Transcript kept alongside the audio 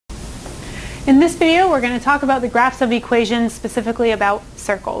In this video, we're going to talk about the graphs of equations, specifically about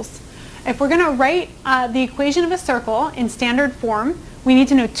circles. If we're going to write the equation of a circle in standard form, we need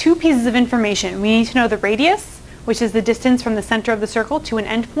to know two pieces of information. We need to know the radius, which is the distance from the center of the circle to an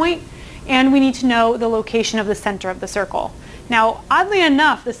endpoint, and we need to know the location of the center of the circle. Now, oddly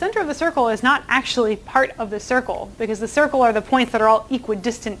enough, the center of the circle is not actually part of the circle, because the circle are the points that are all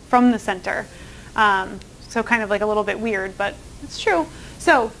equidistant from the center. So kind of like a little bit weird, but it's true.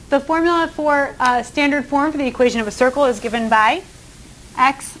 So the formula for standard form for the equation of a circle is given by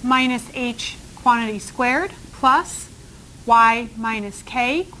x minus h quantity squared plus y minus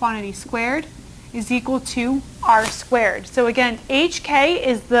k quantity squared is equal to r squared. So again, hk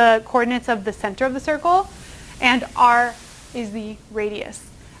is the coordinates of the center of the circle, and r is the radius.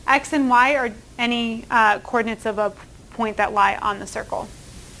 X and y are any coordinates of a point that lie on the circle.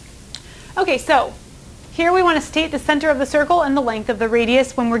 Okay, so here we want to state the center of the circle and the length of the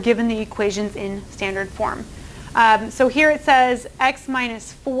radius when we're given the equations in standard form. So here it says x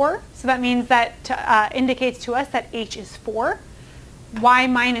minus 4, so that means that indicates to us that h is 4. Y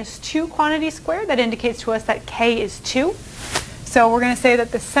minus 2 quantity squared, that indicates to us that k is 2. So we're going to say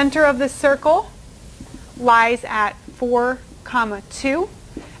that the center of the circle lies at 4, 2.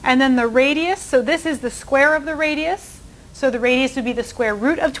 And then the radius, so this is the square of the radius. So the radius would be the square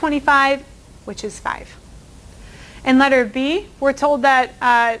root of 25, which is 5. In letter B, we're told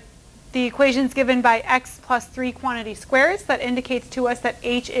that the equation is given by x plus 3 quantity squares. That indicates to us that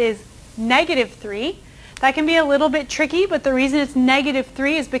h is negative 3. That can be a little bit tricky, but the reason it's negative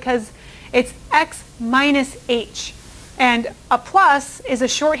 3 is because it's x minus h. And a plus is a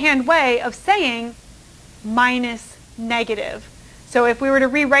shorthand way of saying minus negative. So if we were to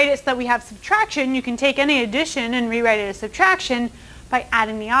rewrite it so that we have subtraction, you can take any addition and rewrite it as subtraction by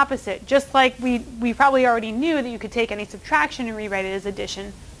adding the opposite. Just like we probably already knew that you could take any subtraction and rewrite it as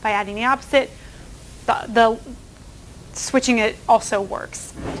addition by adding the opposite. The switching it also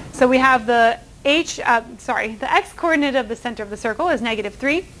works. So we have the the x coordinate of the center of the circle is negative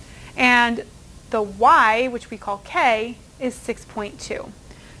 3, and the y, which we call k, is 6.2.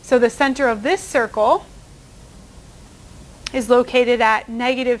 So the center of this circle is located at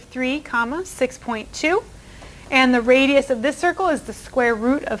negative 3, 6.2. And the radius of this circle is the square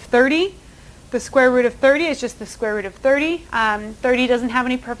root of 30. The square root of 30 is just the square root of 30. 30 doesn't have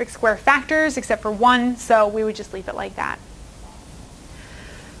any perfect square factors except for 1, so we would just leave it like that.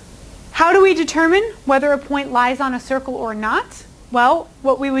 How do we determine whether a point lies on a circle or not? Well,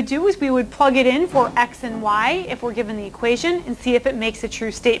 what we would do is we would plug it in for x and y if we're given the equation and see if it makes a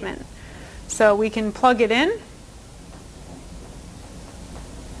true statement. So we can plug it in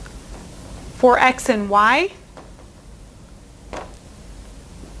for x and y.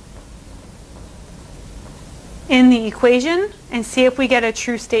 In the equation and see if we get a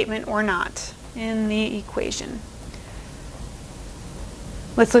true statement or not in the equation.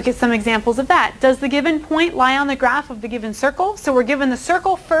 Let's look at some examples of that. Does the given point lie on the graph of the given circle? So we're given the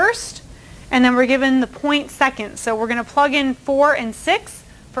circle first, and then we're given the point second. So we're going to plug in 4 and 6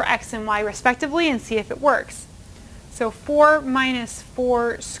 for x and y respectively and see if it works. So 4 minus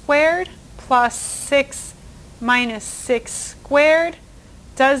 4 squared plus 6 minus 6 squared.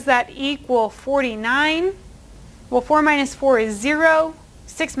 Does that equal 49? Well, 4 minus 4 is 0.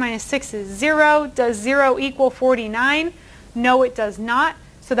 6 minus 6 is 0. Does 0 equal 49? No, it does not.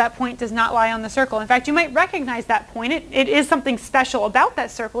 So that point does not lie on the circle. In fact, you might recognize that point. It is something special about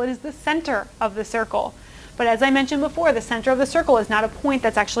that circle. It is the center of the circle. But as I mentioned before, the center of the circle is not a point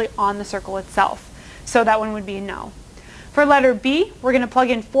that's actually on the circle itself. So that one would be no. For letter B, we're going to plug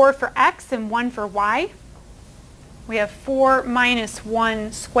in 4 for x and 1 for y. We have 4 minus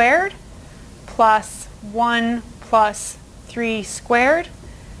 1 squared plus 1 plus 3 squared.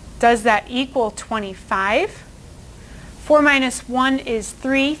 Does that equal 25? 4 minus 1 is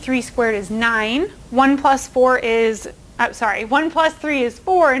 3. 3 squared is 9. 1 plus 4 is, 1 plus 3 is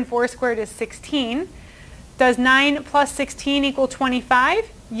 4, and 4 squared is 16. Does 9 plus 16 equal 25?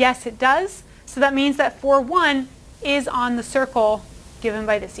 Yes, it does. So that means that 4, 1 is on the circle given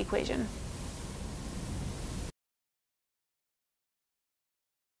by this equation.